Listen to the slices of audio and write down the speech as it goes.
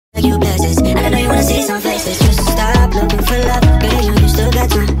like you blessings. And I know you wanna see some faces. Just stop looking for love. Girl, you know you still got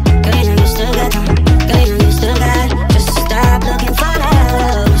time. Girl, you know you still got time. Girl, you know you still got. Just stop looking for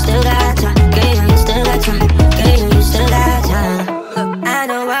love. You still got time. Girl, you know you still got time. Girl, you know you still got time. I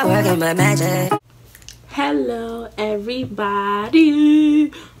know I'm working my magic. Hello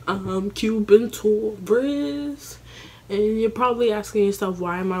everybody, I'm Cuban Taurus, and you're probably asking yourself,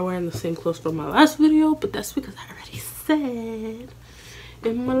 why am I wearing the same clothes from my last video? But that's because I already said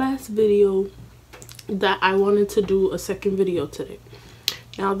in my last video that I wanted to do a second video today.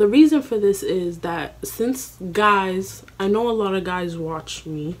 Now the reason for this is that since guys, I know a lot of guys watch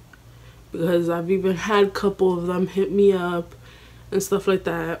me, because I've even had a couple of them hit me up and stuff like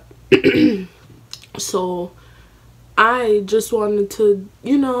that. So I just wanted to,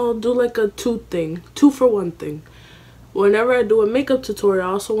 you know, do like a two for one thing. Whenever I do a makeup tutorial,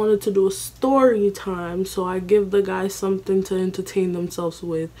 I also wanted to do a story time, so I give the guys something to entertain themselves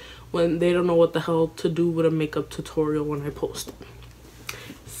with when they don't know what the hell to do with a makeup tutorial when I post it.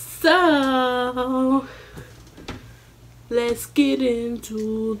 So let's get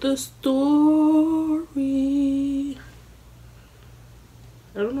into the story.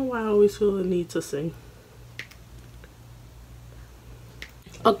 I don't know why I always feel the need to sing.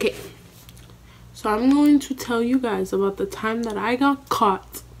 Okay, so I'm going to tell you guys about the time that I got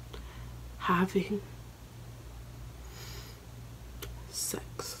caught having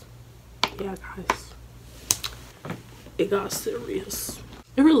sex. Yeah, guys, it got serious.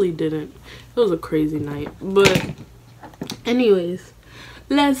 It really didn't. It was a crazy night. But anyways,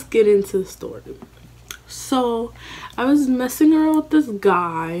 let's get into the story. So I was messing around with this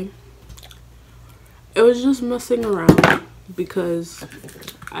guy. It was just messing around because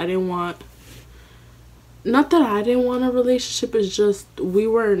I didn't want, not that I didn't want a relationship, it's just we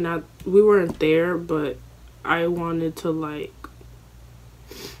weren't there, but I wanted to like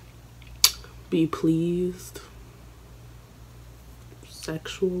be pleased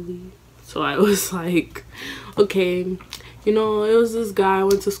sexually. So I was like, okay, you know, it was this guy I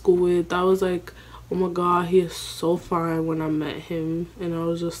went to school with. I was like, oh my god, he is so fine when I met him. And I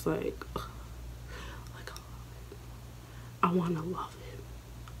was just like I want to love him.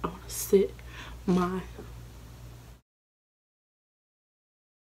 I want to sit my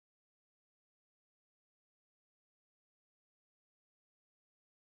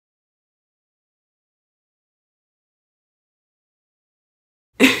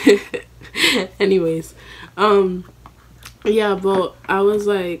anyways, yeah, but I was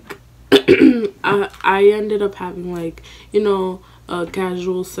like I ended up having like, you know, a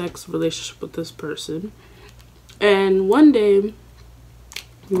casual sex relationship with this person. And one day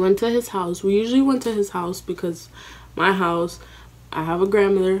we went to his house. We usually went to his house because my house, I have a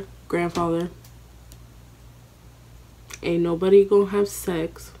grandmother, grandfather. Ain't nobody gonna have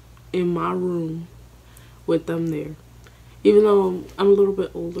sex in my room with them there. Even though I'm a little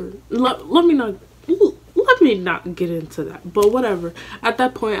bit older. Let me not get into that, but whatever. At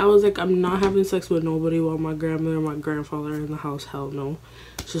that point I was like, I'm not having sex with nobody while my grandmother and my grandfather are in the house. Hell no,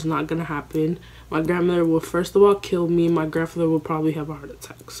 it's just not gonna happen. My grandmother will first of all kill me. My grandfather will probably have a heart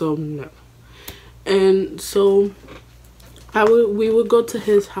attack, so no. And so we would go to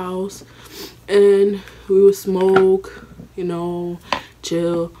his house and we would smoke, you know,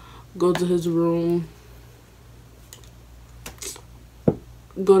 chill, go to his room,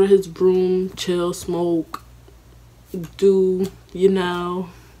 chill, smoke, do, you know,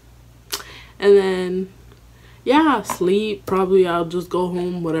 and then yeah, sleep. Probably I'll just go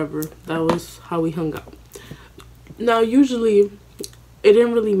home, whatever. That was how we hung out. Now usually it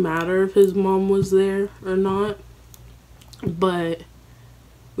didn't really matter if his mom was there or not, but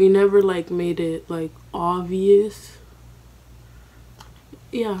we never like made it like obvious.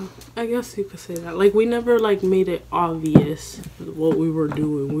 Yeah, I guess you could say that. Like, we never like made it obvious what we were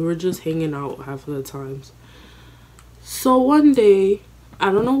doing. We were just hanging out half of the times. So one day,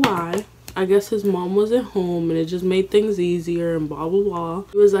 I don't know why, I guess his mom wasn't home and it just made things easier and blah blah blah.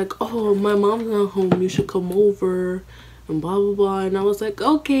 He was like, oh, my mom's not home, you should come over and blah blah blah. And I was like,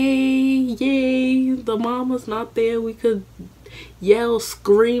 okay, yay, the mama's not there, we could yell,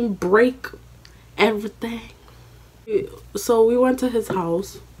 scream, break everything. So we went to his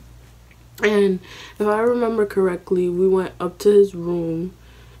house, and if I remember correctly, we went up to his room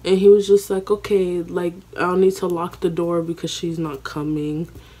and he was just like, okay, like, I don't need to lock the door because she's not coming.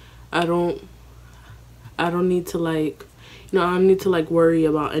 I don't need to like, you know, I don't need to like worry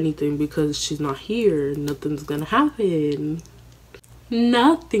about anything because she's not here. Nothing's gonna happen.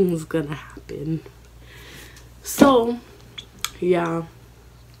 Nothing's gonna happen. So yeah,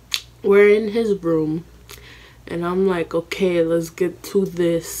 we're in his room And I'm like, okay, let's get to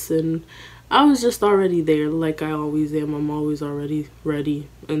this. And I was just already there, like I always am. I'm always already ready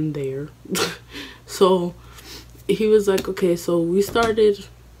and there. So he was like, okay, so we started,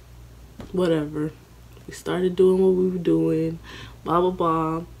 whatever. We started doing what we were doing, blah, blah,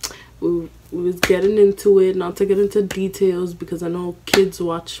 blah. We was getting into it, not to get into details because I know kids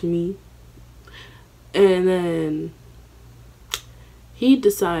watch me. And then he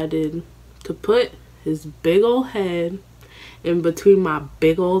decided to put his big old head in between my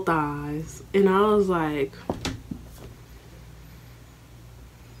big old thighs. And I was like,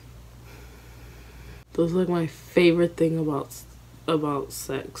 that was like my favorite thing about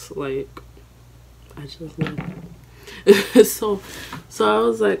sex. Like, I just love it. so I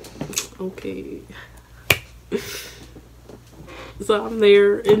was like, okay. So I'm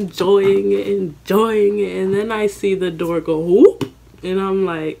there enjoying it, and then I see the door go whoop, and I'm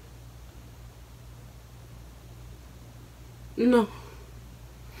like, no,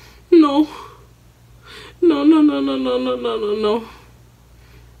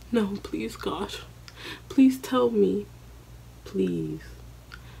 please, gosh, please tell me, please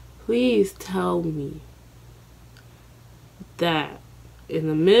tell me that in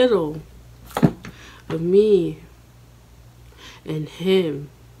the middle of me and him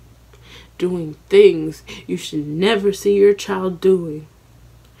doing things you should never see your child doing,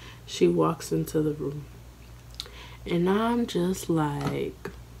 she walks into the room. And I'm just like,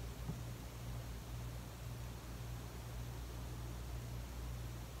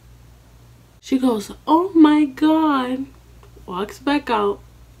 she goes, oh my God, walks back out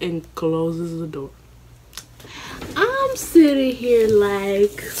and closes the door. I'm sitting here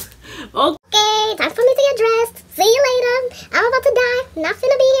like, okay, time for me to get dressed. See you later. I'm about to die. Not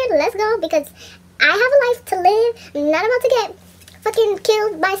finna be here. Let's go, because I have a life to live. I'm not about to get fucking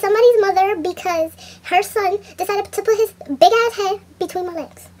killed by somebody's mother because her son decided to put his big ass head between my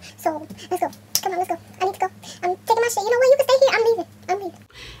legs. So let's go. Come on, let's go. I need to go. I'm taking my shit. You know what? You can stay here. I'm leaving.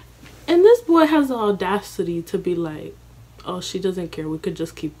 And this boy has the audacity to be like, oh, she doesn't care. We could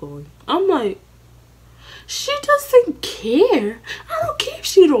just keep going. I'm like, she doesn't care. I don't care if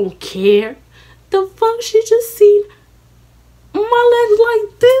she don't care. The fuck? She just seen my legs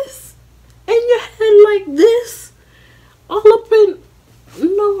like this and your head like this, all up in.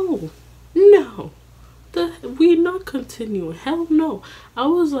 No, we not continuing. Hell no. I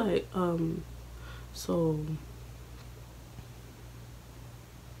was like, so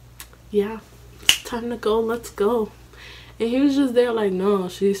yeah, it's time to go. Let's go. And he was just there like, no,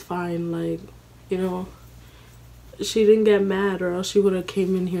 she's fine. Like, you know, she didn't get mad, or else she would have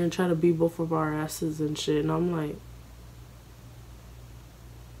came in here and tried to beat both of our asses and shit. And I'm like,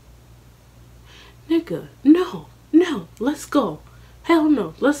 nigga, no, let's go. Hell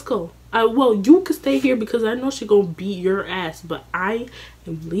no, let's go. Well, you could stay here because I know she gonna beat your ass, but I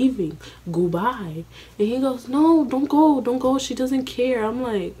am leaving. Goodbye. And he goes, no, don't go. She doesn't care. I'm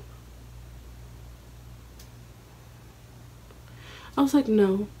like, I was like,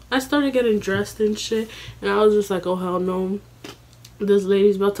 no. I started getting dressed and shit, and I was just like, oh hell no, this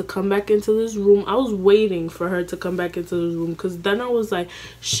lady's about to come back into this room. I was waiting for her to come back into this room, because then I was like,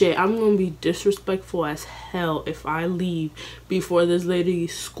 shit, I'm gonna be disrespectful as hell if I leave before this lady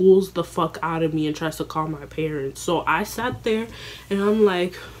schools the fuck out of me and tries to call my parents. So I sat there and I'm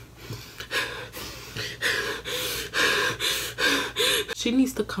like, she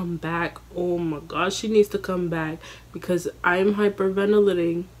needs to come back. Oh my god, she needs to come back, because I am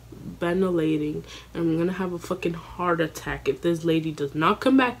hyperventilating, and I'm gonna have a fucking heart attack if this lady does not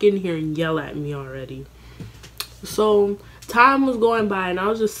come back in here and yell at me already. So time was going by and I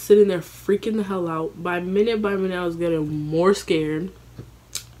was just sitting there freaking the hell out. By minute I was getting more scared.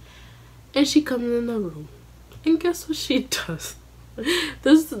 And she comes in the room, and guess what she does?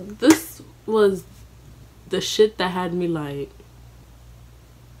 This was the shit that had me like,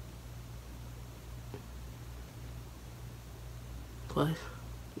 what?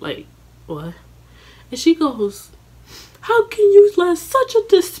 Like, what? And she goes, how can you let such a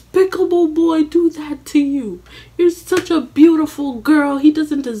despicable boy do that to you? You're such a beautiful girl. He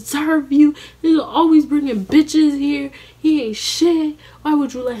doesn't deserve you. He's always bringing bitches here. He ain't shit. Why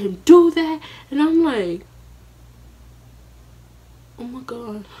would you let him do that? And I'm like, oh my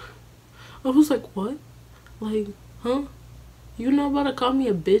god. I was like, what? Like, huh? You not about to call me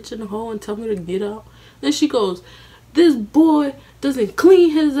a bitch and a hoe and tell me to get out? Then she goes, this boy doesn't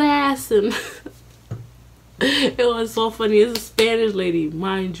clean his ass. And it was so funny. It's a Spanish lady,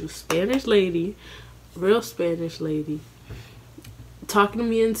 mind you, Spanish lady, real Spanish lady, talking to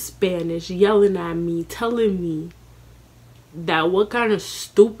me in Spanish, yelling at me, telling me that what kind of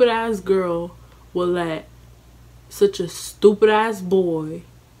stupid ass girl will let such a stupid ass boy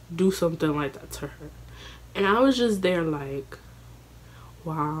do something like that to her? And I was just there like,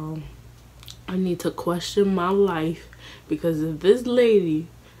 wow, I need to question my life, because if this lady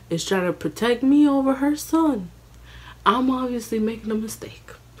is trying to protect me over her son, I'm obviously making a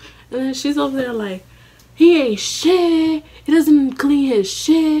mistake. And then she's over there like, he ain't shit, he doesn't clean his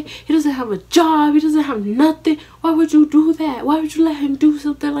shit, he doesn't have a job, he doesn't have nothing. Why would you do that? Why would you let him do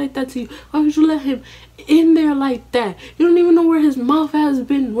something like that to you? Why would you let him in there like that? You don't even know where his mouth has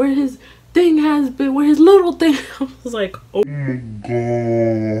been, where his thing has been, where his little thing. I was like, oh my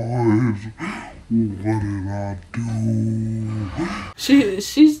god, what did I do?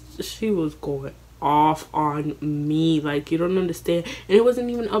 She was going off on me, like, you don't understand. And it wasn't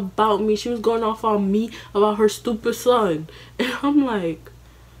even about me. She was going off on me about her stupid son. And I'm like,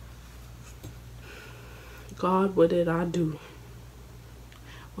 God, what did I do?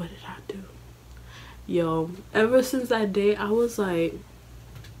 What did I do? Yo, ever since that day, I was like,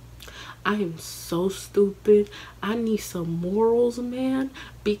 I am so stupid. I need some morals, man,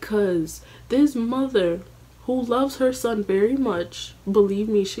 because this mother who loves her son very much, believe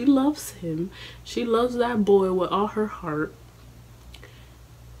me, she loves him, she loves that boy with all her heart,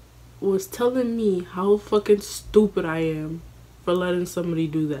 was telling me how fucking stupid I am for letting somebody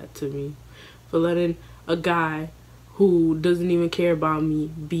do that to me, for letting a guy who doesn't even care about me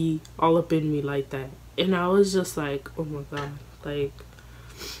be all up in me like that. And I was just like, oh my god, like,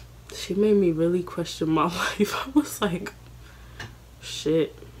 she made me really question my life. I was like,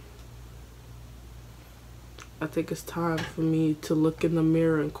 shit, I think it's time for me to look in the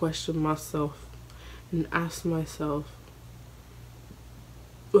mirror and question myself and ask myself,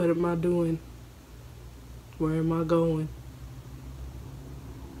 what am I doing? Where am I going?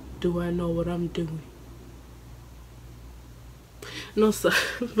 Do I know what I'm doing? No, sir.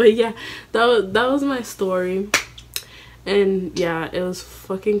 But yeah, that was my story. And yeah, it was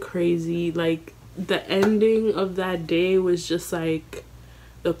fucking crazy. Like, the ending of that day was just like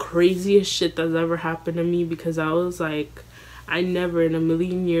the craziest shit that's ever happened to me, because I was like, I never in a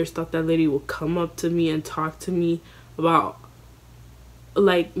million years thought that lady would come up to me and talk to me about,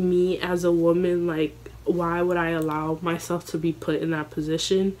 like, me as a woman. Like, why would I allow myself to be put in that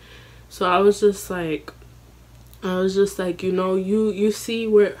position? So I was just like, you know, you see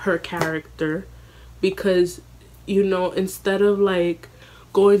where her character, because, you know, instead of like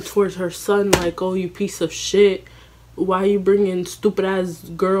going towards her son like, oh, you piece of shit, why are you bringing stupid ass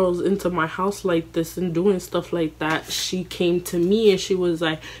girls into my house like this and doing stuff like that, she came to me and she was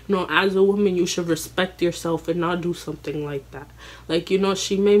like, you know, as a woman you should respect yourself and not do something like that. Like, you know,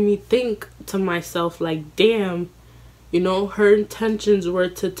 she made me think to myself like, damn, you know, her intentions were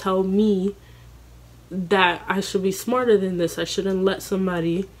to tell me that I should be smarter than this. I shouldn't let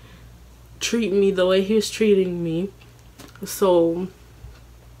somebody treat me the way he's treating me, so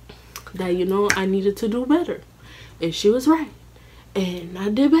that, you know, I needed to do better. And she was right, and I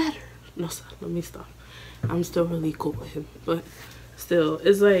did better. No, stop, let me stop. I'm still really cool with him, but still,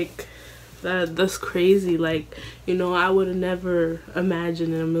 it's like that's crazy. Like, you know, I would have never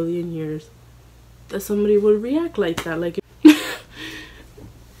imagined in a million years that somebody would react like that. Like,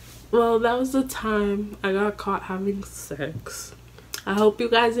 well, that was the time I got caught having sex. I hope you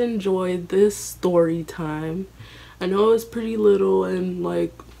guys enjoyed this story time. I know it was pretty little and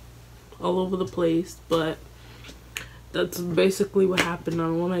like all over the place, but that's basically what happened. I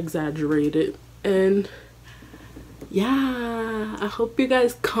don't want to exaggerate it. And yeah, I hope you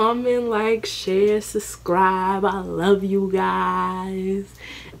guys comment, like, share, subscribe. I love you guys,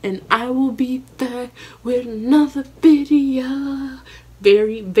 and I will be back with another video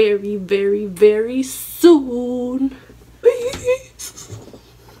very, very, very, very soon. Peace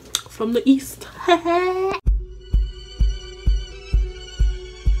from the east.